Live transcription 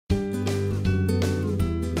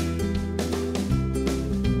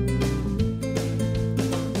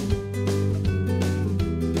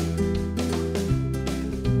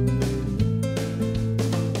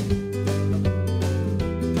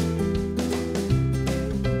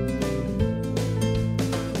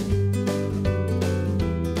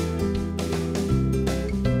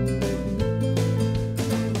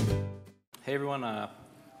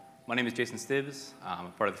My name is Jason Stiebs. I'm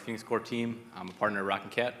a part of the Phoenix core team. I'm a partner at Rock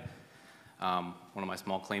and Cat. One of my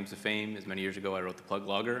small claims to fame is many years ago I wrote the plug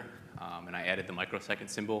logger, and I added the microsecond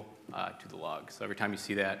symbol to the log. So every time you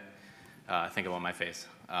see that, think about my face.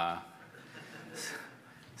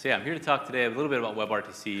 So yeah, I'm here to talk today a little bit about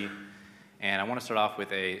WebRTC, and I want to start off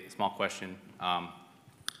with a small question.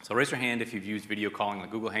 So raise your hand if you've used video calling like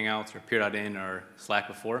Google Hangouts or Peer.in or Slack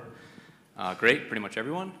before. Great, pretty much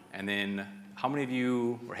everyone. And then how many of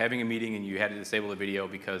you were having a meeting and you had to disable the video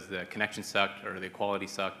because the connection sucked or the quality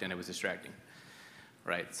sucked and it was distracting?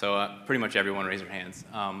 Right, so pretty much everyone raised their hands.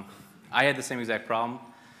 I had the same exact problem.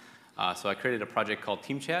 So I created a project called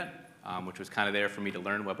Team Chat, which was kind of there for me to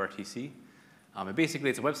learn WebRTC. And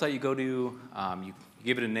basically, it's a website you go to, you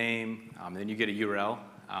give it a name, and then you get a URL.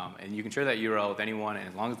 And you can share that URL with anyone, and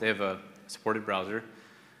as long as they have a supported browser,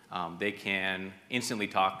 they can instantly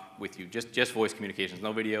talk with you, just voice communications,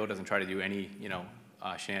 no video, doesn't try to do any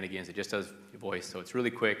shenanigans, it just does voice, so it's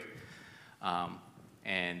really quick.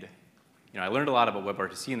 And I learned a lot about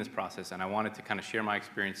WebRTC in this process, and I wanted to kind of share my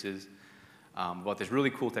experiences about this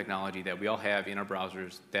really cool technology that we all have in our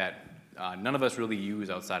browsers that none of us really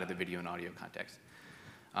use outside of the video and audio context.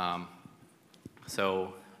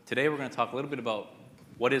 So today we're going to talk a little bit about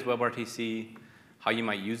what is WebRTC, how you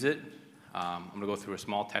might use it. I'm going to go through a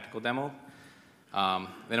small technical demo. Then I'm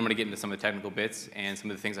going to get into some of the technical bits and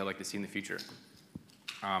some of the things I'd like to see in the future.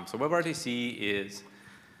 So WebRTC is,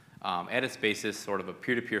 at its basis, sort of a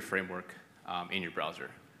peer-to-peer framework in your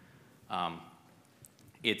browser.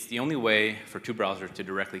 It's the only way for two browsers to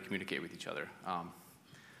directly communicate with each other.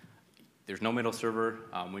 There's no middle server.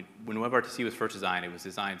 When WebRTC was first designed, it was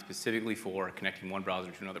designed specifically for connecting one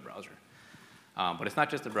browser to another browser. But it's not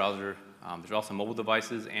just a browser. There's also mobile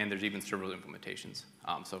devices, and there's even serverless implementations.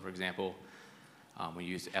 So for example, when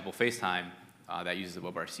you use Apple FaceTime, that uses the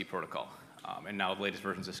WebRTC protocol. And now the latest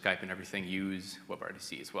versions of Skype and everything use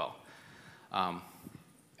WebRTC as well.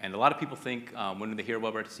 And a lot of people think, when they hear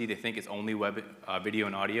WebRTC, they think it's only web, video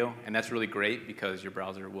and audio. And that's really great because your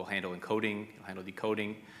browser will handle encoding, it'll handle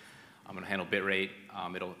decoding, it'll handle bitrate,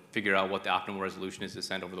 it'll figure out what the optimal resolution is to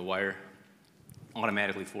send over the wire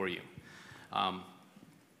automatically for you.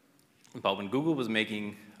 But when Google was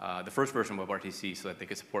making the first version of WebRTC so that they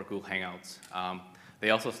could support Google Hangouts, they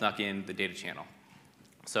also snuck in the data channel.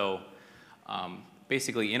 So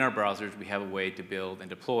basically, in our browsers, we have a way to build and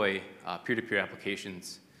deploy peer-to-peer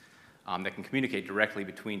applications that can communicate directly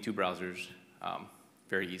between two browsers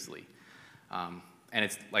very easily. And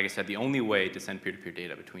it's, like I said, the only way to send peer-to-peer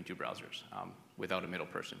data between two browsers without a middle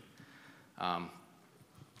person.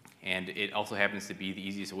 And it also happens to be the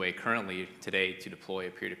easiest way currently today to deploy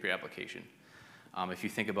a peer-to-peer application. If you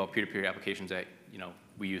think about peer-to-peer applications that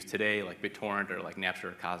we use today, like BitTorrent or like Napster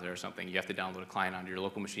or Kazaa or something, you have to download a client onto your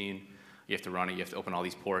local machine, you have to run it, you have to open all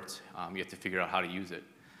these ports, you have to figure out how to use it.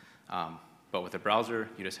 But with a browser,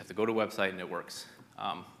 you just have to go to a website and it works.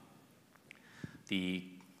 The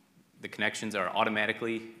connections are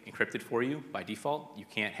automatically encrypted for you by default. You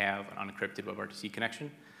can't have an unencrypted WebRTC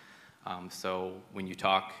connection. So when you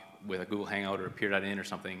talk with a Google Hangout or a Peer.in or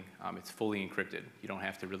something, it's fully encrypted. You don't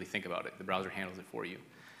have to really think about it. The browser handles it for you.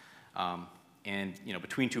 And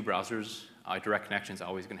between two browsers, direct connection is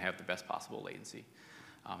always going to have the best possible latency.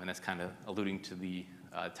 And that's kind of alluding to the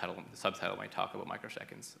subtitle when I talk about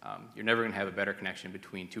microseconds. You're never going to have a better connection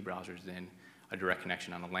between two browsers than a direct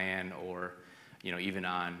connection on a LAN or even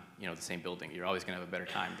on the same building. You're always going to have a better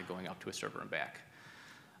time than going up to a server and back.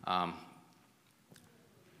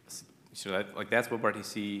 So that's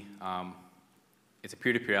WebRTC. It's a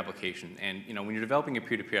peer-to-peer application. And when you're developing a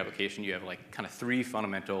peer-to-peer application, you have kind of three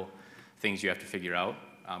fundamental things you have to figure out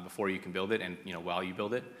before you can build it and while you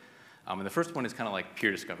build it. And the first one is kind of like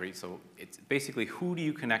peer discovery. So it's basically who do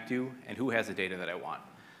you connect to and who has the data that I want.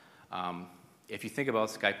 If you think about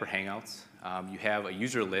Skype or Hangouts, you have a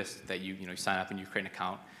user list that you sign up and you create an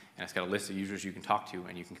account, and it's got a list of users you can talk to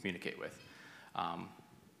and you can communicate with.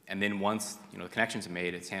 And then once the connections are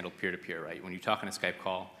made, it's handled peer-to-peer, right? When you talk on a Skype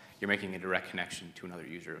call, you're making a direct connection to another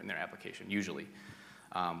user in their application, usually.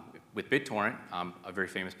 With BitTorrent, a very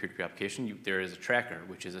famous peer-to-peer application, there is a tracker,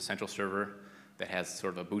 which is a central server that has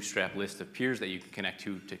sort of a bootstrap list of peers that you can connect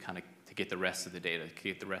to get the rest of the data, to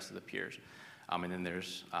get the rest of the peers. And then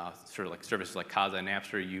there's sort of like services like Kazaa and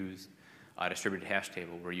Napster use a distributed hash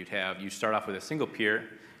table where you start off with a single peer,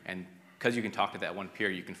 and because you can talk to that one peer,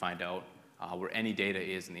 you can find out where any data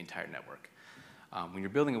is in the entire network. When you're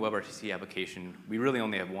building a WebRTC application, we really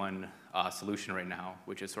only have one solution right now,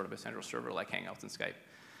 which is sort of a central server like Hangouts and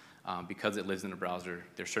Skype. Because it lives in a browser,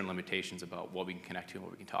 there's certain limitations about what we can connect to and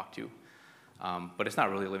what we can talk to. But it's not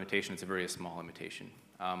really a limitation, it's a very small limitation.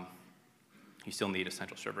 you still need a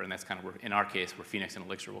central server, and that's kind of where, in our case, where Phoenix and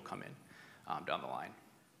Elixir will come in down the line.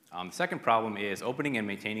 The second problem is opening and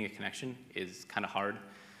maintaining a connection is kind of hard,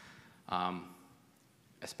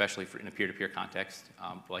 especially in a peer-to-peer context.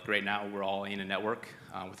 Like right now, we're all in a network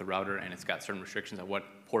with a router, and it's got certain restrictions on what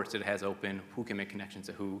ports it has open, who can make connections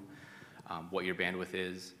to who, what your bandwidth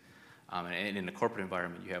is. And in the corporate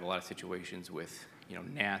environment, you have a lot of situations with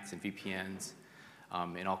NATs and VPNs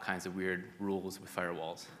and all kinds of weird rules with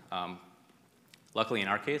firewalls. Luckily, in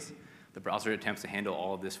our case, the browser attempts to handle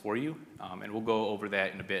all of this for you, and we'll go over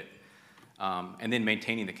that in a bit. And then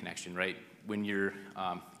maintaining the connection, right? When you're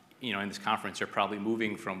in this conference, you're probably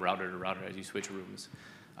moving from router to router as you switch rooms.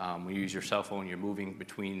 When you use your cell phone, you're moving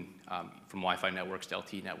between from Wi-Fi networks to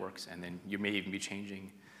LTE networks, and then you may even be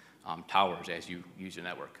changing towers as you use your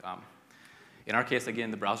network. In our case,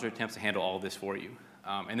 again, the browser attempts to handle all of this for you.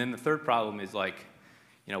 And then the third problem is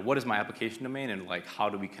what is my application domain, and how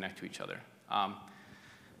do we connect to each other?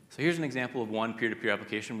 So here's an example of one peer-to-peer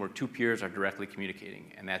application where two peers are directly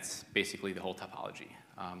communicating, and that's basically the whole topology.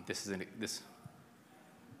 I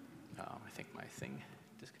think my thing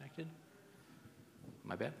disconnected.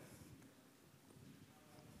 My bad.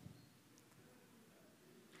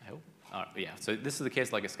 I hope. Yeah. So this is the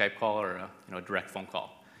case like a Skype call or a direct phone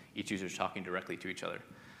call. Each user is talking directly to each other.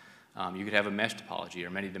 You could have a mesh topology or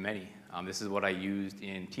many-to-many. This is what I used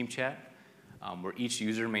in Team Chat, where each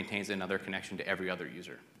user maintains another connection to every other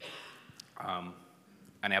user.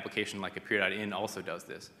 An application like appear.in also does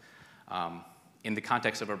this. In the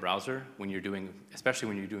context of a browser, especially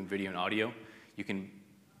when you're doing video and audio, you can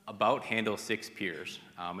about handle 6 peers.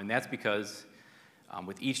 And that's because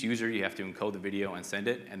with each user, you have to encode the video and send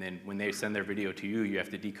it. And then when they send their video to you, you have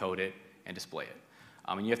to decode it and display it.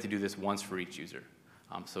 And you have to do this once for each user.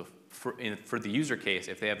 So for the user case,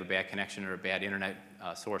 if they have a bad connection or a bad internet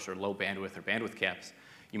source or low bandwidth or bandwidth caps,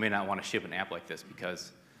 you may not want to ship an app like this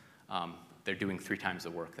because they're doing 3 times the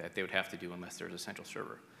work that they would have to do unless there's a central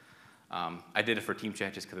server. I did it for Team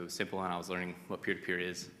Chat just because it was simple and I was learning what peer-to-peer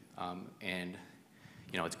is. And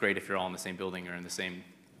it's great if you're all in the same building or in the same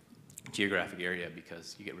geographic area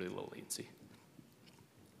because you get really low latency.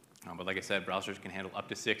 But like I said, browsers can handle up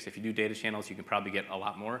to 6. If you do data channels, you can probably get a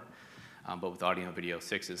lot more. But with audio and video,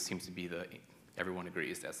 6 seems to be everyone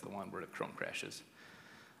agrees that's the one where the Chrome crashes.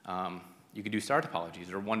 You could do star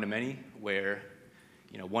topologies or one-to-many where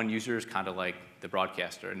one user is kind of like the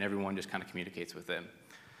broadcaster and everyone just kind of communicates with them.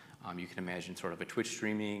 You can imagine sort of a Twitch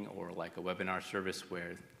streaming or like a webinar service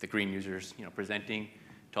where the green user's presenting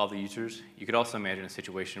to all the users. You could also imagine a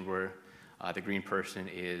situation where the green person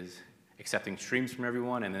is accepting streams from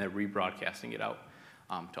everyone and then they're rebroadcasting it out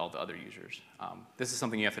to all the other users. This is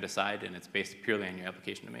something you have to decide, and it's based purely on your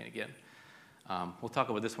application domain again. We'll talk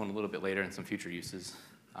about this one a little bit later in some future uses.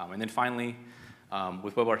 And then finally,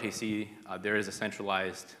 with WebRTC, there is a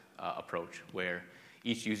centralized approach where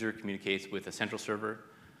each user communicates with a central server,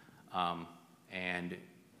 and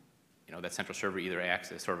that central server either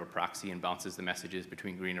acts as sort of a proxy and bounces the messages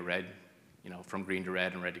between green to red, from green to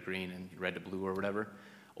red and red to green and red to blue or whatever,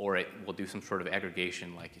 or it will do some sort of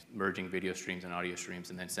aggregation like merging video streams and audio streams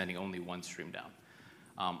and then sending only one stream down.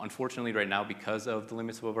 Unfortunately, right now, because of the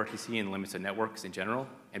limits of WebRTC and the limits of networks in general,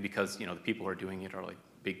 and because the people who are doing it are like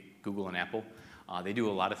big Google and Apple, they do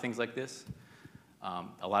a lot of things like this.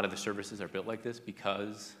 A lot of the services are built like this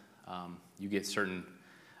because you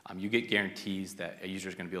get guarantees that a user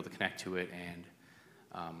is going to be able to connect to it, and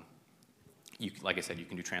like I said, you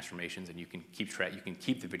can do transformations and you can keep track. You can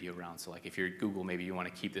keep the video around. So like if you're Google, maybe you want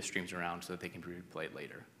to keep the streams around so that they can be replayed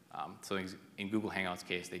later. So in Google Hangouts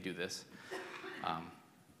case, they do this.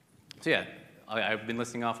 So yeah, I've been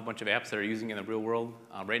listing off a bunch of apps that are using it in the real world.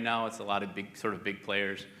 Right now, it's a lot of big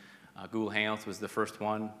players. Google Hangouts was the first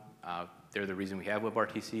one. They're the reason we have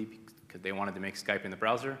WebRTC because they wanted to make Skype in the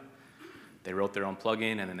browser. They wrote their own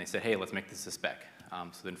plugin, and then they said, hey, let's make this a spec.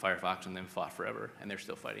 So then Firefox and them fought forever, and they're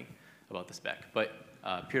still fighting about the spec. But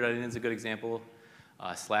Peer.in is a good example.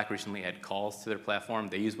 Slack recently had calls to their platform.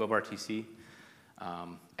 They use WebRTC.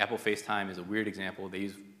 Apple FaceTime is a weird example. They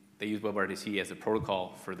use WebRTC as a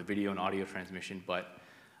protocol for the video and audio transmission, but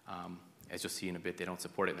as you'll see in a bit, they don't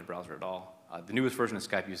support it in the browser at all. The newest version of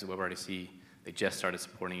Skype uses WebRTC. They just started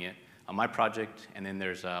supporting it on my project, and then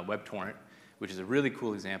there's WebTorrent, which is a really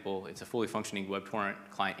cool example. It's a fully functioning WebTorrent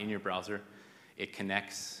client in your browser. It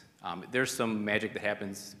connects. There's some magic that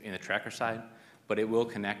happens in the tracker side, but it will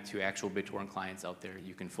connect to actual BitTorrent clients out there.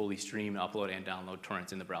 You can fully stream, upload, and download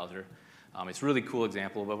torrents in the browser. It's a really cool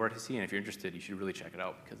example of WebRTC, and if you're interested, you should really check it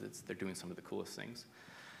out because they're doing some of the coolest things.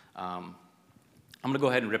 I'm going to go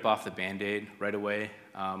ahead and rip off the Band-Aid right away.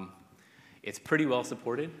 It's pretty well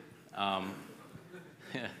supported.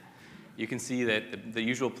 you can see that the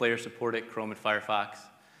usual players support it, Chrome and Firefox.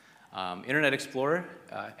 Internet Explorer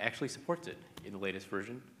actually supports it in the latest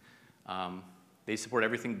version. They support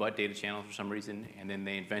everything but data channels for some reason, and then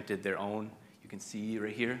they invented their own, you can see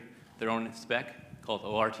right here, their own spec called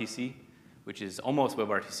ORTC, which is almost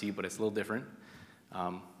WebRTC, but it's a little different.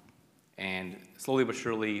 And slowly but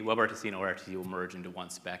surely, WebRTC and ORTC will merge into one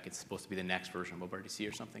spec. It's supposed to be the next version of WebRTC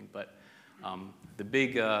or something, but the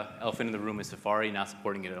big elephant in the room is Safari not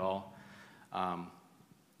supporting it at all.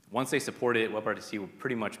 Once they support it, WebRTC will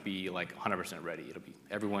pretty much be like 100% ready.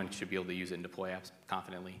 Everyone should be able to use it and deploy apps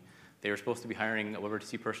confidently. They were supposed to be hiring a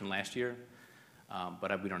WebRTC person last year,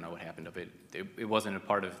 but we don't know what happened of it. It wasn't a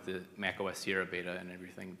part of the macOS Sierra beta and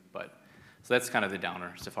everything, so that's kind of the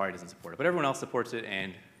downer. Safari doesn't support it, but everyone else supports it,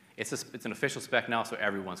 and it's an official spec now, so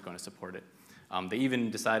everyone's going to support it. They even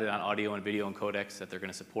decided on audio and video and codecs that they're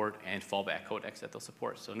going to support, and fallback codecs that they'll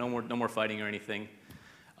support. So no more fighting or anything.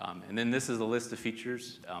 And then this is a list of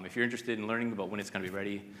features. If you're interested in learning about when it's going to be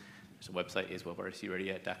ready, there's a website, is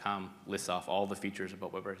WebRTCReadyYet.com, lists off all the features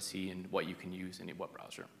about WebRTC and what you can use in your web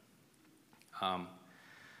browser.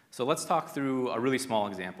 So let's talk through a really small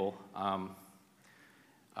example.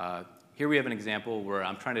 Here we have an example where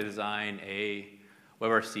I'm trying to design a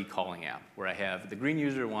WebRTC calling app, where I have the green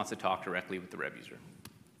user wants to talk directly with the red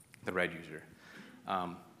user.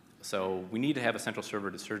 So we need to have a central server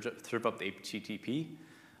to serve up the HTTP.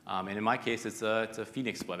 And in my case, it's a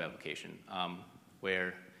Phoenix web application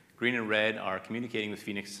where green and red are communicating with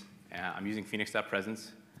Phoenix. I'm using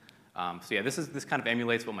Phoenix.presence. So yeah, this kind of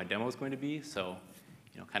emulates what my demo is going to be. So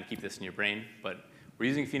kind of keep this in your brain. But we're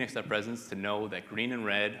using Phoenix.presence to know that green and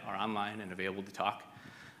red are online and available to talk.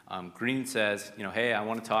 Green says, hey, I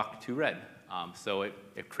want to talk to red. So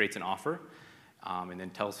it creates an offer and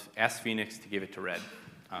then asks Phoenix to give it to red.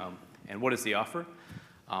 And what is the offer?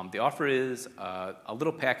 The offer is a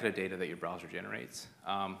little packet of data that your browser generates.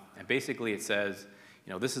 And basically it says,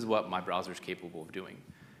 this is what my browser is capable of doing.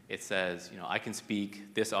 It says, I can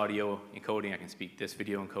speak this audio encoding, I can speak this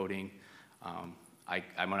video encoding.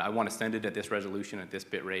 I want to send it at this resolution, at this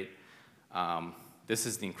bit rate. This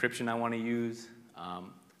is the encryption I want to use.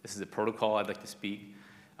 This is the protocol I'd like to speak.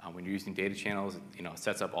 When you're using data channels, it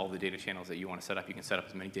sets up all the data channels that you want to set up. You can set up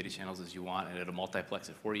as many data channels as you want, and it'll multiplex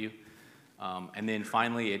it for you. And then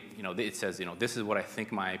finally, it says, this is what I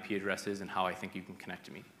think my IP address is and how I think you can connect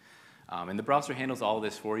to me. And the browser handles all of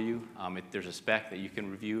this for you. There's a spec that you can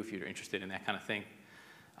review if you're interested in that kind of thing.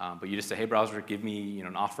 But you just say, hey, browser, give me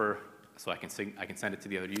an offer so I can send it to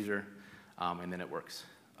the other user, and then it works.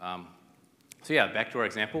 So yeah, back to our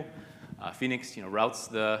example. Phoenix routes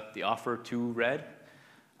the offer to red.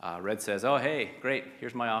 Red says, oh, hey, great,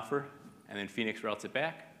 here's my offer. And then Phoenix routes it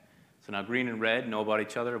back. So now green and red know about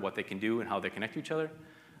each other, what they can do and how they connect to each other.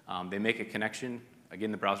 They make a connection.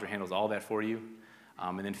 Again, the browser handles all that for you.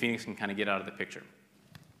 And then Phoenix can kind of get out of the picture.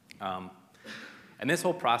 And this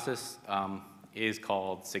whole process is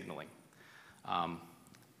called signaling.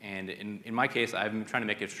 And in my case, I'm trying to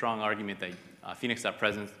make a strong argument that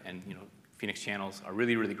Phoenix.presence and Phoenix channels are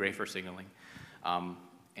really, really great for signaling.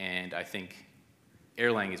 And I think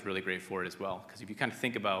Erlang is really great for it as well. Because if you kind of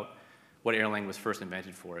think about what Erlang was first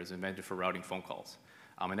invented for, is invented for routing phone calls.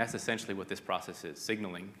 And that's essentially what this process is,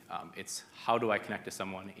 signaling. It's how do I connect to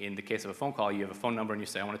someone? In the case of a phone call, you have a phone number and you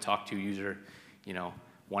say, I want to talk to user,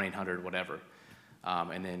 1-800, whatever.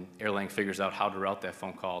 And then Erlang figures out how to route that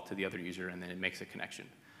phone call to the other user, and then it makes a connection.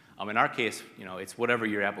 In our case, it's whatever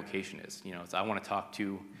your application is. It's I want to talk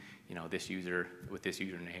to, this user with this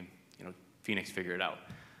username. Phoenix, figure it out.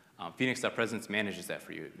 Phoenix.presence manages that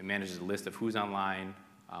for you. It manages a list of who's online,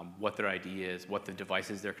 what their ID is, what the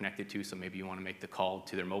devices they're connected to. So maybe you want to make the call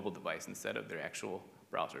to their mobile device instead of their actual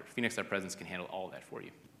browser. Phoenix.presence can handle all that for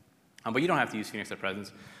you. But you don't have to use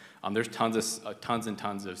Phoenix.presence. There's tons and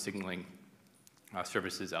tons of signaling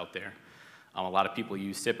services out there. A lot of people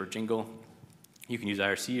use SIP or Jingle. You can use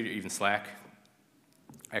IRC or even Slack,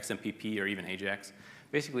 XMPP, or even Ajax.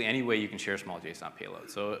 Basically, any way you can share small JSON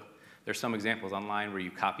payload. So there's some examples online where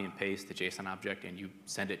you copy and paste the JSON object and you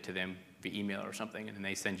send it to them via email or something, and then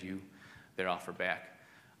they send you their offer back.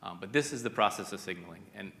 But this is the process of signaling.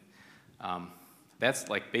 And that's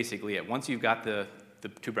like basically it. Once you've got the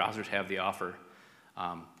two browsers have the offer,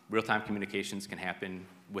 real-time communications can happen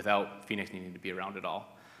without Phoenix needing to be around at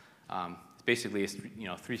all. It's basically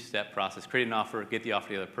a three-step process. Create an offer, get the offer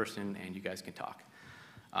to the other person, and you guys can talk.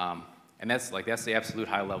 And that's the absolute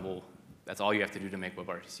high level. That's all you have to do to make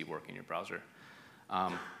WebRTC work in your browser.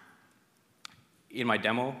 In my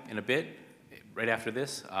demo in a bit, right after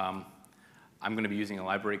this, I'm going to be using a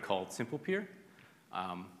library called SimplePeer.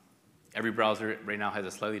 Every browser right now has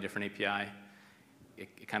a slightly different API.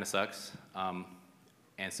 it kind of sucks. And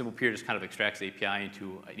Simple Peer just kind of extracts the API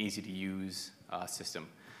into an easy-to-use system.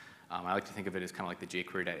 I like to think of it as kind of like the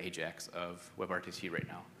jQuery.ajax of WebRTC right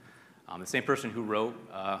now. The same person who wrote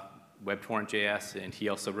WebTorrent.js, and he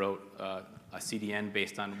also wrote a CDN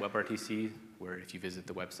based on WebRTC, where if you visit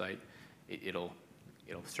the website, it'll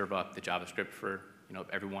serve up the JavaScript for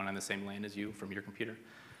everyone on the same LAN as you from your computer.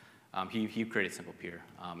 He created Simple Peer,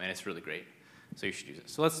 and it's really great. So you should use it.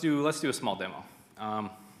 So let's do a small demo.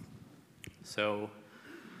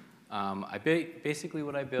 Basically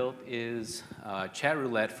what I built is chat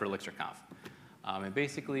roulette for ElixirConf. And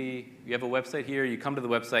basically, you have a website here. You come to the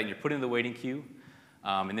website, and you're put in the waiting queue.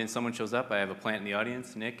 And then someone shows up. I have a plant in the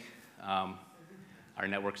audience, Nick. Our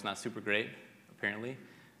network's not super great, apparently.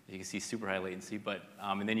 You can see super high latency.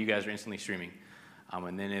 And then you guys are instantly streaming.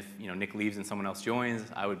 And then if Nick leaves and someone else joins,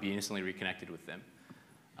 I would be instantly reconnected with them.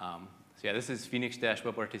 So yeah, this is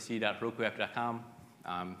phoenix-webrtc.herokuapp.com.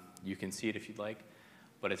 You can see it if you'd like.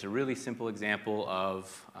 But it's a really simple example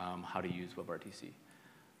of how to use WebRTC.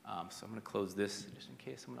 So I'm going to close this just in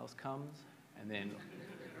case someone else comes. And then,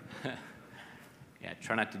 yeah,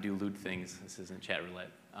 try not to do lewd things. This isn't chat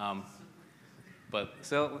roulette.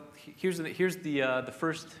 So here's the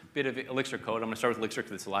first bit of Elixir code. I'm going to start with Elixir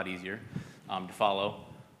because it's a lot easier to follow.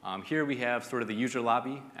 Here we have sort of the user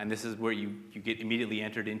lobby, and this is where you get immediately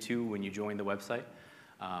entered into when you join the website.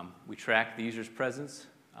 We track the user's presence,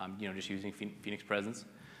 just using Phoenix presence.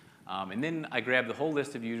 And then I grab the whole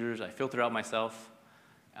list of users, I filter out myself,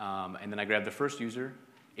 and then I grab the first user.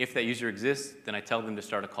 If that user exists, then I tell them to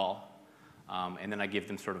start a call. And then I give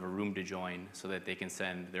them sort of a room to join so that they can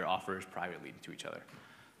send their offers privately to each other.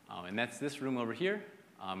 And that's this room over here.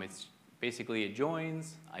 It's basically, it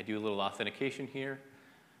joins. I do a little authentication here.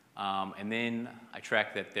 And then I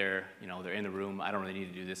track that they're in the room. I don't really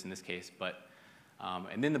need to do this in this case.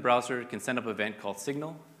 And then the browser can send up an event called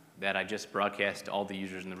Signal that I just broadcast to all the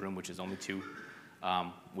users in the room, which is only 2,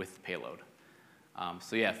 with payload.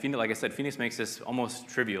 So yeah, like I said, Phoenix makes this almost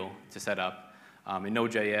trivial to set up. In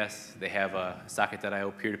Node.js, they have a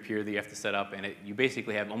socket.io peer-to-peer that you have to set up, and you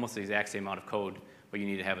basically have almost the exact same amount of code, but you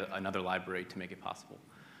need to have another library to make it possible.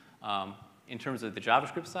 In terms of the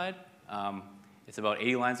JavaScript side, it's about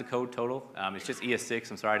 80 lines of code total. It's just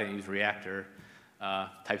ES6. I'm sorry I didn't use React or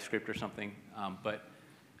TypeScript or something. But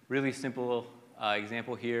really simple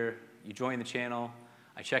example here. You join the channel.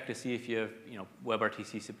 I check to see if you have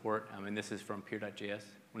WebRTC support, and this is from peer.js.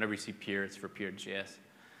 Whenever you see peer, it's for peer.js.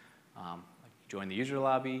 Join the user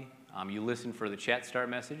lobby. You listen for the chat start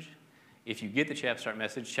message. If you get the chat start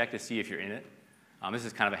message, check to see if you're in it. This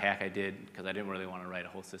is kind of a hack I did because I didn't really want to write a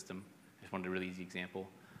whole system. I just wanted a really easy example.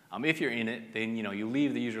 If you're in it, then you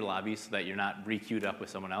leave the user lobby so that you're not re-queued up with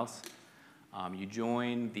someone else. You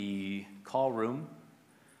join the call room,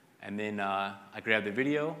 and then I grab the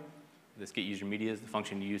video. This get user media is the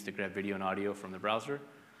function you use to grab video and audio from the browser.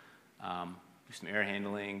 Do some error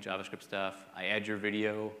handling, JavaScript stuff. I add your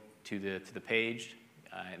video to the page,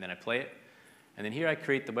 and then I play it. And then here I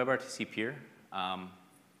create the WebRTC peer.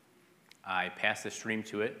 I pass the stream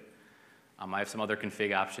to it. I have some other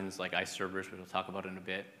config options like ice servers, which we'll talk about in a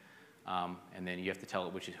bit. And then you have to tell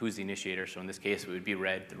it who's the initiator. So in this case, it would be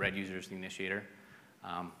red. The red user is the initiator.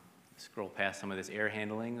 Scroll past some of this error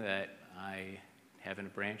handling that I have in a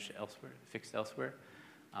branch elsewhere, fixed elsewhere.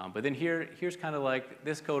 But then here's kind of like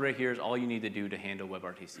this code right here is all you need to do to handle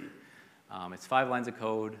WebRTC. It's 5 lines of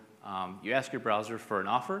code. You ask your browser for an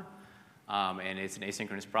offer, and it's an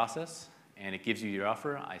asynchronous process, and it gives you your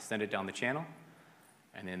offer. I send it down the channel,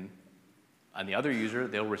 and then on the other user,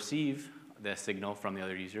 they'll receive the signal from the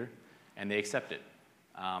other user, and they accept it.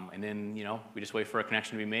 And then we just wait for a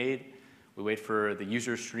connection to be made. We wait for the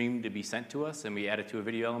user stream to be sent to us, and we add it to a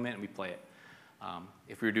video element, and we play it.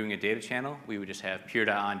 If we were doing a data channel, we would just have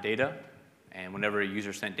peer.onData, and whenever a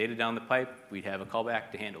user sent data down the pipe, we'd have a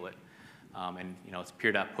callback to handle it. And it's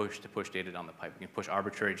peer.push to push data down the pipe. You can push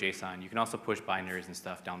arbitrary JSON. You can also push binaries and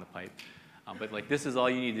stuff down the pipe. But like this is all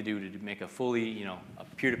you need to do to make a fully, a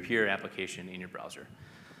peer-to-peer application in your browser.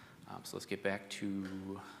 So let's get back to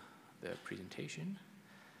the presentation.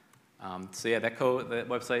 So yeah, that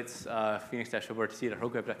website's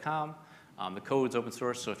phoenix-webrtc.herokuapp.com. The code's open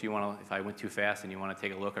source, so if I went too fast and you want to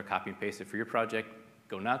take a look or copy and paste it for your project,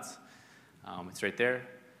 go nuts. It's right there.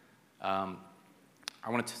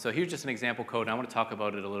 So here's just an example code. I want to talk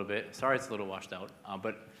about it a little bit. Sorry, it's a little washed out,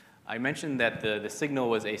 but I mentioned that the signal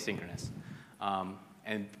was asynchronous.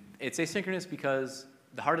 And it's asynchronous because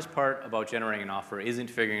the hardest part about generating an offer isn't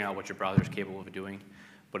figuring out what your browser is capable of doing,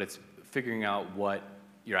 but it's figuring out what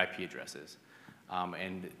your IP address is.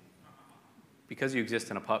 And because you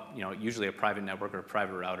exist in usually a private network or a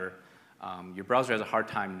private router, your browser has a hard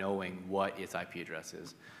time knowing what its IP address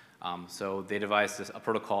is. So they devised a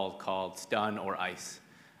protocol called stun or ice.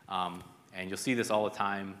 And you'll see this all the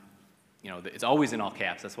time. It's always in all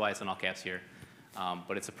caps. That's why it's in all caps here.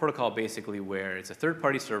 But it's a protocol basically where it's a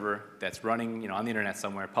third-party server that's running on the internet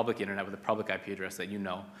somewhere, public internet with a public IP address that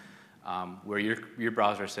where your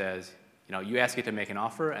browser says, you ask it to make an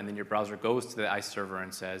offer, and then your browser goes to the ICE server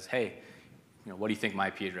and says, hey, what do you think my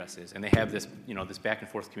IP address is? And they have this, this back and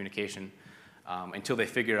forth communication until they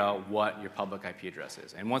figure out what your public IP address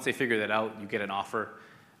is. And once they figure that out, you get an offer,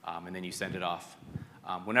 and then you send it off.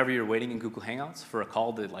 Whenever you're waiting in Google Hangouts for a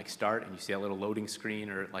call to start, and you see a little loading screen,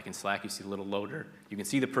 or like in Slack, you see a little loader, you can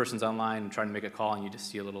see the person's online and trying to make a call, and you just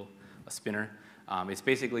see a spinner. It's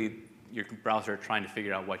basically your browser trying to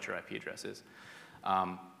figure out what your IP address is.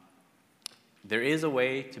 There is a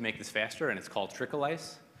way to make this faster, and it's called trickle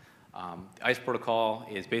ice. The ICE protocol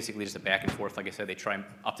is basically just a back and forth. Like I said, they try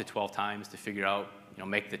up to 12 times to figure out,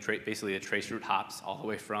 make basically the trace route hops all the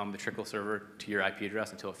way from the trickle server to your IP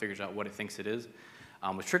address until it figures out what it thinks it is.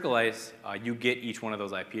 With trickle ice, you get each one of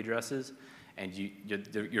those IP addresses, and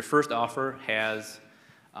your first offer has,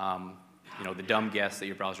 the dumb guess that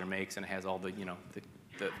your browser makes, and it has all the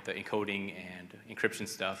encoding and encryption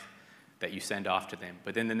stuff that you send off to them.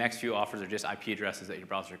 But then the next few offers are just IP addresses that your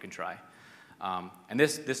browser can try. And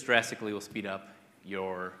this drastically will speed up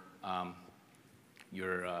your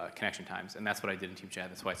connection times, and that's what I did in Team Chat.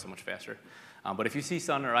 That's why it's so much faster. But if you see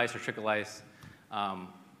stun or ice or trickle ice,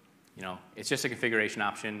 it's just a configuration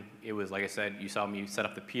option. It was, like I said, you saw me set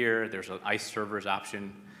up the peer. There's an ice servers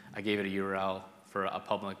option. I gave it a URL for a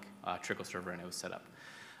public trickle server, and it was set up.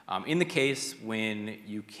 In the case when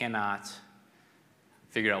you cannot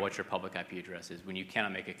figure out what your public IP address is, when you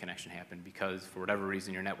cannot make a connection happen because for whatever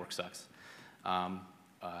reason your network sucks,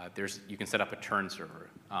 you can set up a turn server.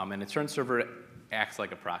 And a turn server acts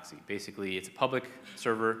like a proxy. Basically, it's a public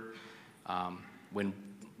server. When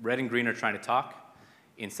red and green are trying to talk,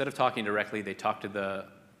 instead of talking directly, they talk to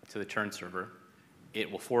the turn server.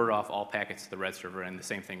 It will forward off all packets to the red server, and the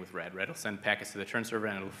same thing with red. Red will send packets to the turn server,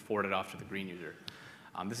 and it will forward it off to the green user.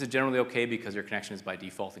 This is generally okay because your connection is by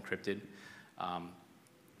default encrypted.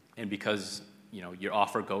 And because your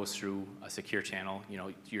offer goes through a secure channel,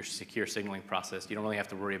 your secure signaling process, you don't really have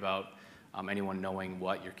to worry about anyone knowing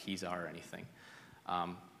what your keys are or anything.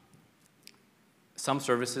 Some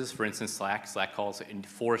services, for instance Slack calls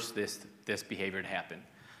enforce this behavior to happen.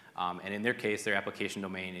 And in their case, their application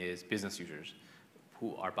domain is business users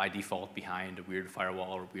who are by default behind a weird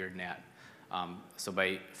firewall or weird NAT. So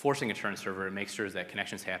by forcing a turn server, it makes sure that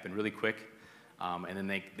connections happen really quick. And then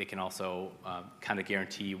they can also kind of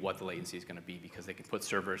guarantee what the latency is going to be because they can put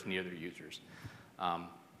servers near their users.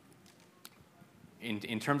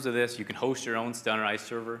 In terms of this, you can host your own stun or ice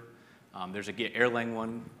server. There's a Erlang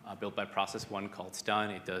one built by Process One called Stun.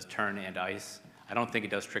 It does turn and ice. I don't think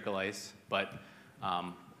it does trickle ice, but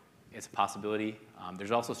it's a possibility.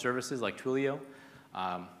 There's also services like Twilio.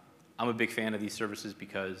 I'm a big fan of these services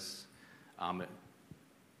because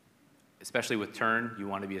especially with turn, you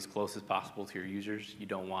want to be as close as possible to your users. You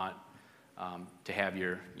don't want to have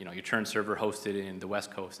your turn server hosted in the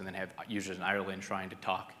West Coast and then have users in Ireland trying to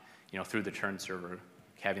talk through the turn server,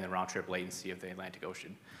 having the round-trip latency of the Atlantic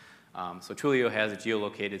Ocean. So Twilio has a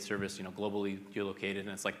geolocated service, globally geolocated, and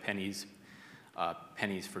it's like pennies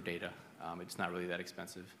for data. It's not really that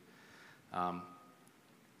expensive.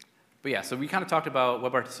 But yeah, so we kind of talked about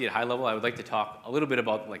WebRTC at a high level. I would like to talk a little bit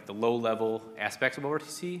about the low-level aspects of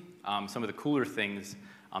WebRTC, some of the cooler things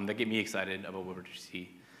that get me excited about WebRTC,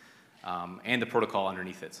 and the protocol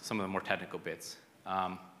underneath it, so some of the more technical bits.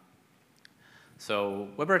 So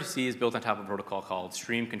WebRTC is built on top of a protocol called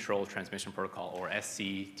Stream Control Transmission Protocol, or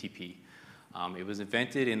SCTP. It was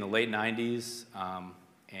invented in the late 90s,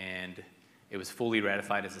 and it was fully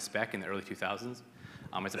ratified as a spec in the early 2000s.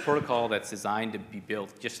 It's a protocol that's designed to be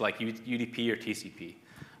built just like UDP or TCP.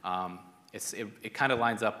 It kind of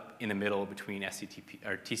lines up in the middle between SCTP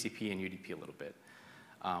or TCP and UDP a little bit.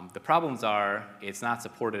 The problems are it's not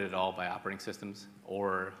supported at all by operating systems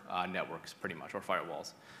or networks, pretty much, or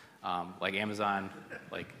firewalls. Like Amazon,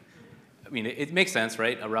 it makes sense,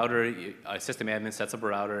 right? A router, a system admin sets up a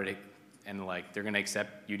router, and they're going to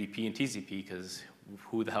accept UDP and TCP because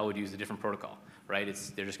who the hell would use a different protocol, right?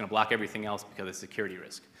 They're just going to block everything else because it's a security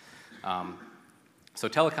risk. So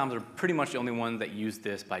telecoms are pretty much the only ones that use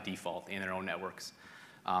this by default in their own networks.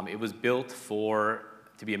 It was built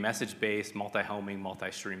to be a message-based, multi-homing,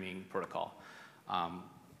 multi-streaming protocol.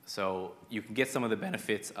 So you can get some of the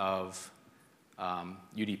benefits of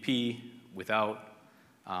UDP without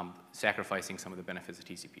sacrificing some of the benefits of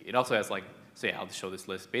TCP. It also has so yeah, I'll just show this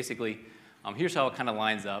list. Basically, here's how it kind of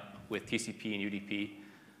lines up with TCP and UDP,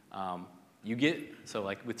 you get, so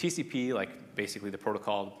like with TCP, like basically the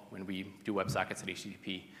protocol when we do WebSockets at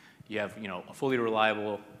HTTP, you have, you know, a fully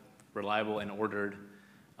reliable and ordered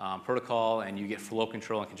protocol, and you get flow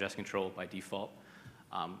control and congestion control by default.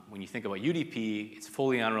 When you think about UDP, it's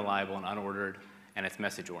fully unreliable and unordered, and it's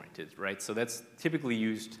message oriented, right? So that's typically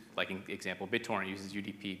used, like in example, BitTorrent uses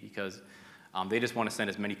UDP because they just want to send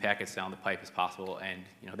as many packets down the pipe as possible, and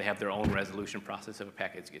you know, they have their own resolution process. If a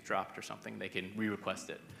packet gets dropped or something, they can re-request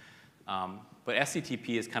it. But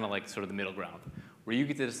SCTP is kind of like sort of the middle ground, where you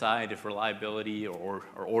get to decide if reliability or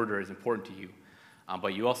order is important to you,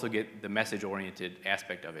 but you also get the message-oriented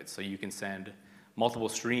aspect of it. So you can send multiple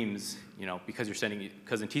streams, you know, because in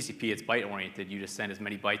TCP it's byte-oriented, you just send as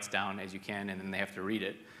many bytes down as you can, and then they have to read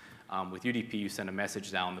it. With UDP, you send a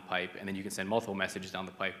message down the pipe, and then you can send multiple messages down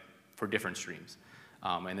the pipe for different streams.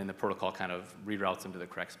 And then the protocol kind of reroutes them to the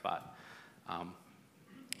correct spot.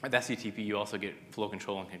 With SCTP, you also get flow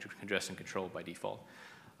control and congestion control by default.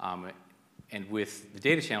 And with the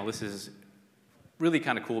data channel, this is really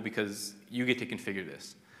kind of cool because you get to configure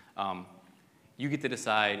this. You get to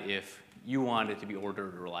decide if you want it to be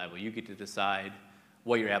ordered or reliable. You get to decide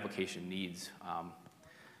what your application needs.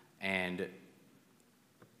 And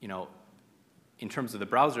you know, in terms of the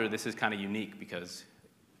browser, this is kind of unique because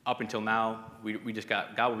up until now, we just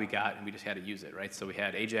got what we got, and we just had to use it, right? So we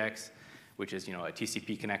had AJAX, which is, you know, a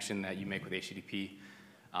TCP connection that you make with HTTP,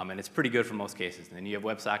 and it's pretty good for most cases. And then you have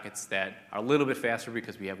WebSockets that are a little bit faster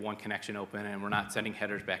because we have one connection open, and we're not sending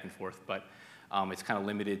headers back and forth, but it's kind of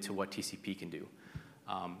limited to what TCP can do.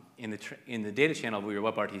 In the data channel with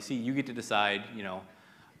your WebRTC, you get to decide, you know,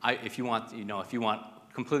 if you want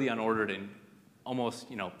completely unordered and almost,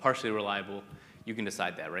 you know, partially reliable, you can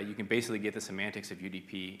decide that, right? You can basically get the semantics of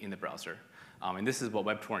UDP in the browser. And this is what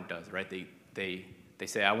WebTorrent does, right? They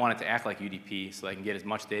say, I want it to act like UDP so I can get as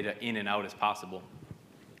much data in and out as possible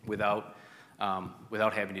without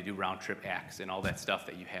having to do round-trip ACKs and all that stuff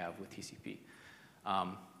that you have with TCP.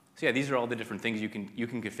 So yeah, these are all the different things you can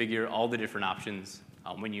configure, all the different options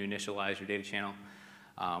when you initialize your data channel.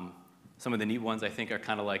 Some of the neat ones, I think, are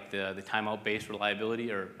kind of like the timeout-based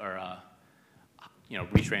reliability or you know,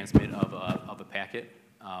 retransmit of a packet.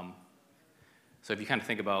 So if you kind of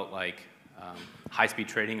think about like high-speed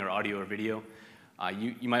trading or audio or video,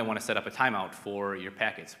 you might want to set up a timeout for your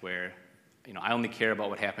packets where, you know, I only care about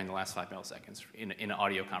what happened in the last 5 milliseconds in an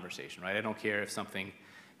audio conversation, right? I don't care if something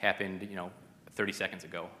happened, you know, 30 seconds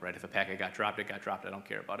ago, right? If a packet got dropped, it got dropped. I don't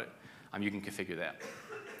care about it. You can configure that.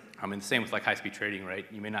 And the same with like high-speed trading, right?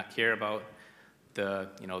 You may not care about the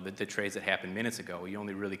trades that happened minutes ago. You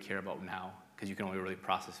only really care about now because you can only really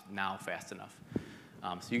process now fast enough.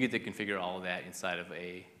 So you get to configure all of that inside of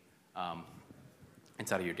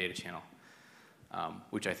your data channel.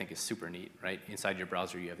 Which I think is super neat, right? Inside your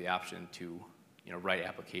browser, you have the option to, you know, write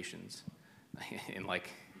applications in like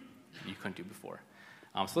you couldn't do before.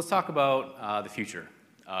 So let's talk about the future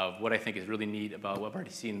of what I think is really neat about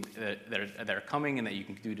WebRTC that are coming and that you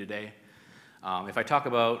can do today. If I talk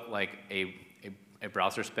about like a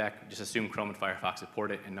browser spec, just assume Chrome and Firefox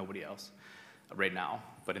support it and nobody else right now,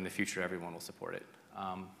 but in the future, everyone will support it.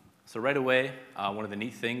 So right away, one of the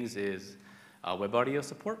neat things is web audio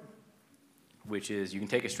support, which is you can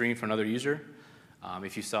take a stream from another user.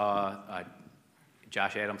 If you saw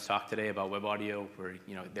Josh Adams talk today about web audio, where,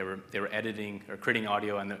 you know, they were editing or creating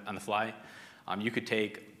audio on the fly, you could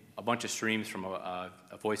take a bunch of streams from a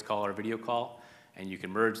voice call or a video call, and you can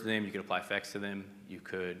merge them. You could apply effects to them. You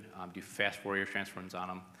could do fast Fourier transforms on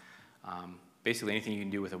them. Basically, anything you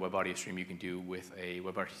can do with a web audio stream, you can do with a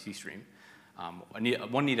WebRTC stream.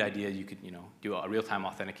 One neat idea, you could, you know, do a real-time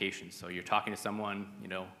authentication. So you're talking to someone, you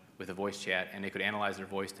know, with a voice chat, and they could analyze their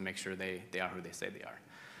voice to make sure they are who they say they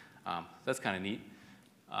are. That's kind of neat.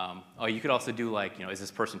 You could also do like, you know, is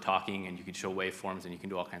this person talking, and you could show waveforms, and you can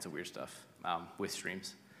do all kinds of weird stuff with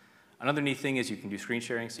streams. Another neat thing is you can do screen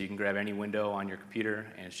sharing, so you can grab any window on your computer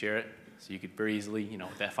and share it. So you could very easily, you know,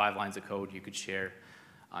 with that 5 lines of code, you could share.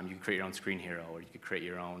 You could create your own screen hero, or you could create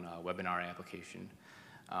your own webinar application.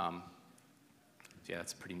 So yeah,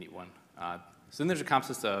 that's a pretty neat one. So then there's a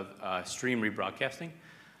concept of stream rebroadcasting.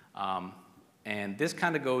 And this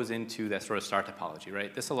kind of goes into that sort of star topology,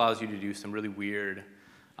 right? This allows you to do some really weird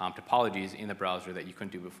topologies in the browser that you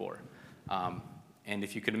couldn't do before. And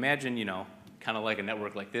if you could imagine, you know, kind of like a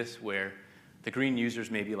network like this, where the green users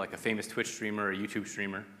may be like a famous Twitch streamer or a YouTube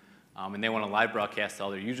streamer, and they want to live broadcast to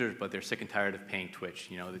all their users, but they're sick and tired of paying Twitch,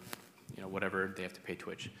 you know, whatever they have to pay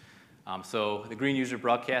Twitch. So the green user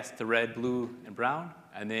broadcasts to red, blue, and brown,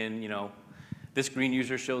 and then, you know, this green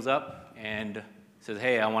user shows up and says,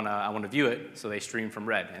 hey, I want to view it, so they stream from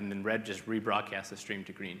red, and then red just rebroadcasts the stream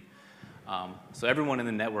to green. So everyone in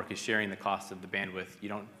the network is sharing the cost of the bandwidth. You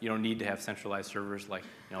don't need to have centralized servers like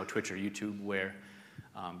Twitch or YouTube, where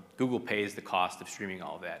Google pays the cost of streaming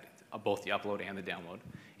all of that, both the upload and the download.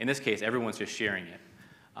 In this case, everyone's just sharing it.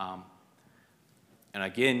 And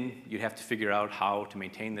again, you'd have to figure out how to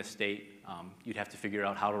maintain this state. You'd have to figure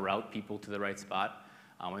out how to route people to the right spot.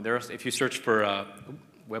 And if you search for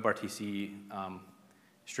WebRTC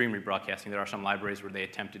stream rebroadcasting, there are some libraries where they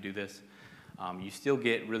attempt to do this. You still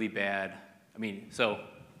get really bad, so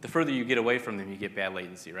the further you get away from them, you get bad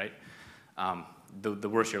latency, right? The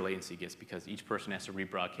worse your latency gets, because each person has to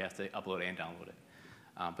rebroadcast it, upload and download it.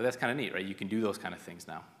 But that's kind of neat, right? You can do those kind of things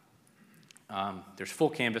now. There's full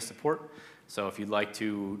canvas support. So if you'd like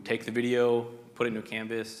to take the video, put it into a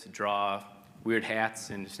canvas, draw weird hats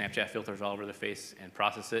and Snapchat filters all over the face and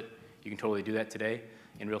process it, you can totally do that today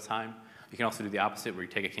in real time. You can also do the opposite, where you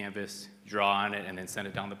take a canvas, draw on it, and then send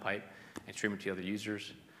it down the pipe and stream it to other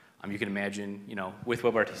users. You can imagine, with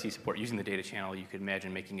WebRTC support, using the data channel, you could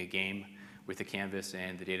imagine making a game with the canvas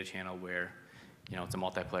and the data channel where, it's a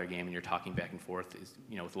multiplayer game and you're talking back and forth,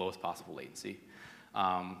 with the lowest possible latency.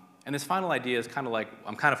 And this final idea is kind of like,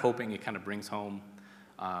 I'm kind of hoping it kind of brings it home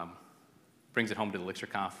to the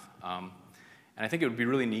ElixirConf. And I think it would be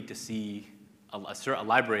really neat to see a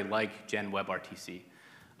library like Gen WebRTC,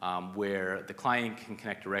 where the client can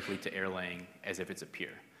connect directly to Erlang as if it's a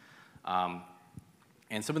peer.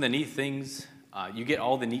 And some of the neat things, you get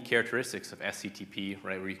all the neat characteristics of SCTP,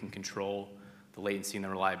 right, where you can control the latency and the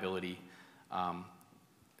reliability.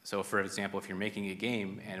 So for example, if you're making a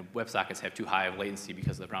game and WebSockets have too high of latency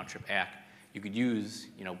because of the round-trip ACK, you could use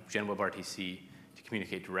Gen WebRTC to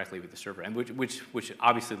communicate directly with the server, and which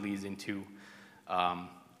obviously leads into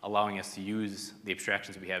allowing us to use the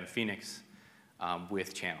abstractions we have in Phoenix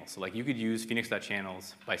with channels. So like you could use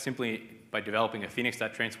Phoenix.channels by developing a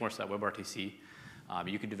Phoenix.transforce.WebRTC.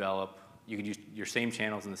 You could use your same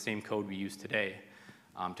channels and the same code we use today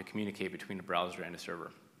to communicate between a browser and a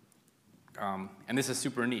server. And this is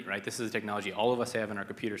super neat, right? This is a technology all of us have in our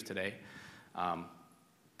computers today,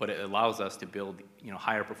 but it allows us to build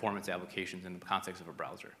higher performance applications in the context of a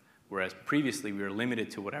browser, whereas previously we were limited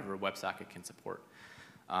to whatever WebSocket can support.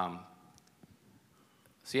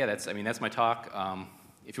 So yeah, that's my talk.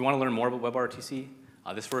 If you want to learn more about WebRTC,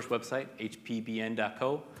 this first website,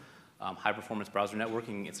 hpbn.co, High Performance Browser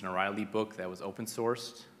Networking, it's an O'Reilly book that was open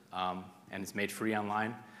sourced, and it's made free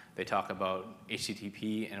online. They talk about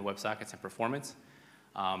HTTP and WebSockets and performance,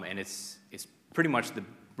 and it's pretty much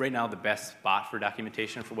right now the best spot for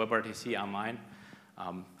documentation for WebRTC online.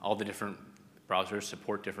 All the different browsers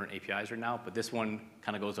support different APIs right now, but this one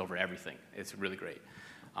kind of goes over everything. It's really great.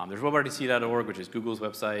 There's WebRTC.org, which is Google's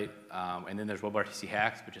website, and then there's WebRTC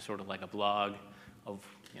Hacks, which is sort of like a blog of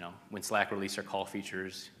when Slack released their call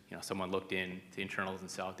features, someone looked in the internals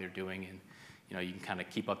and saw what they're doing, and you can kind of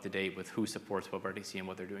keep up to date with who supports WebRTC and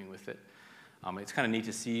what they're doing with it. It's kind of neat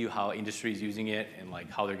to see how industry is using it and like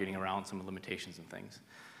how they're getting around some of the limitations and things.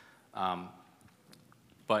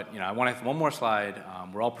 But I want to have one more slide.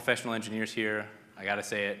 We're all professional engineers here. I got to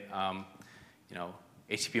say it.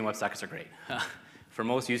 HTTP and WebSockets are great. For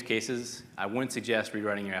most use cases, I wouldn't suggest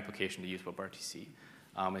rewriting your application to use WebRTC.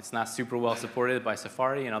 It's not super well supported by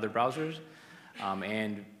Safari and other browsers.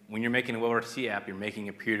 And when you're making a WebRTC app, you're making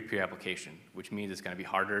a peer-to-peer application, which means it's going to be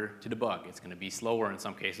harder to debug. It's going to be slower in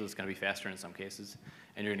some cases. It's going to be faster in some cases.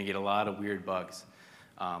 And you're going to get a lot of weird bugs,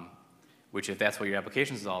 which if that's what your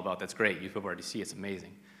application is all about, that's great. Use WebRTC. It's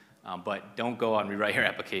amazing. But don't go out and rewrite your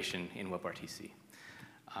application in WebRTC.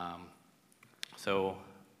 So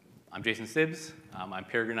I'm Jason Stiebs. I'm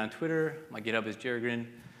Peregrine on Twitter. My GitHub is Jergrin.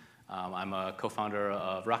 I'm a co-founder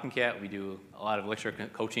of Rockin' Cat. We do a lot of Elixir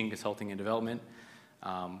coaching, consulting, and development,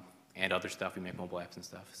 and other stuff. We make mobile apps and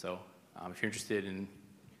stuff. So if you're interested in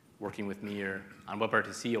working with me or on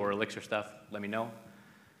WebRTC or Elixir stuff, let me know.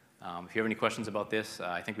 If you have any questions about this,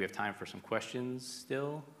 I think we have time for some questions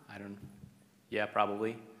still. Yeah,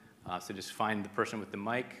 probably. So just find the person with the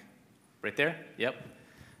mic right there. Yep.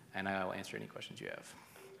 And I'll answer any questions you have.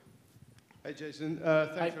 Hey, Jason.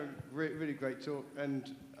 Thanks for a really great talk.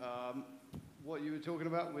 And what you were talking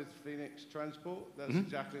about with Phoenix Transport, that's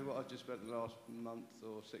exactly what I've just spent the last month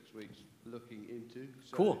or 6 weeks looking into.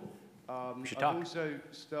 So, cool. We should talk. I've also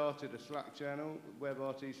started a Slack channel,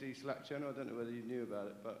 WebRTC Slack channel. I don't know whether you knew about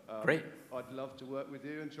it, but great. I'd love to work with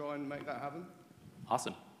you and try and make that happen.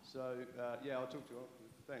 Awesome. So, yeah, I'll talk to you after.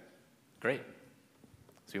 Thanks. Great.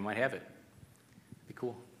 So we might have it. Be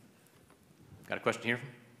cool. Got a question here?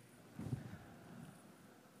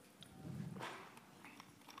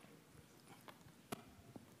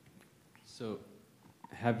 So,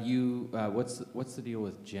 have you? What's the deal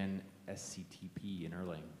with Gen SCTP in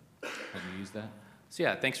Erlang? Can you use that? So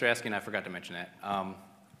yeah, thanks for asking. I forgot to mention that.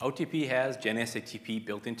 OTP has GenSATP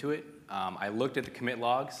built into it. I looked at the commit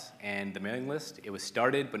logs and the mailing list. It was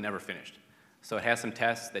started but never finished. So it has some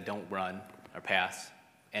tests that don't run or pass,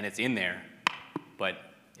 and it's in there, but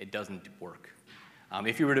it doesn't work.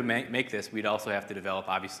 If you were to make this, we'd also have to develop,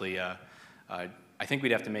 obviously, I think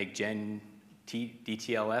we'd have to make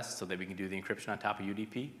DTLS so that we can do the encryption on top of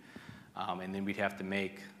UDP. And then we'd have to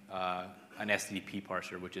make an STDP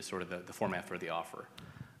parser, which is sort of the format for the offer.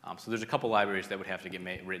 So there's a couple libraries that would have to get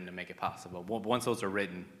written to make it possible. Once those are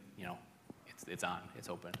written, you know, it's on, it's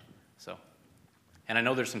open. So, and I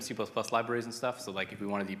know there's some C++ libraries and stuff. So like if we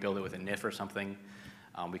wanted to build it with a NIF or something,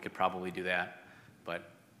 we could probably do that. But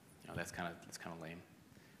you know, that's kind of lame.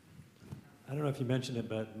 I don't know if you mentioned it,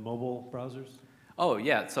 but mobile browsers? Oh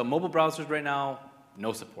yeah, so mobile browsers right now,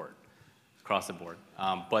 no support across the board.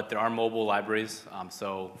 But there are mobile libraries.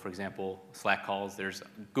 So for example, Slack calls, there's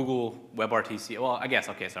Google WebRTC. Well, I guess,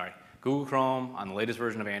 okay, sorry. Google Chrome on the latest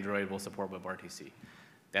version of Android will support WebRTC.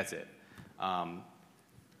 That's it.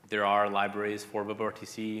 There are libraries for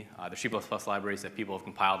WebRTC. There's C++ libraries that people have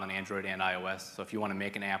compiled on Android and iOS. So if you want to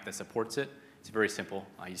make an app that supports it, it's very simple.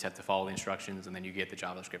 You just have to follow the instructions, and then you get the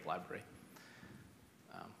JavaScript library.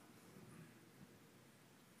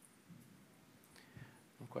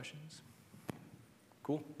 More questions?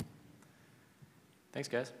 Cool. Thanks,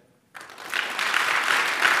 guys.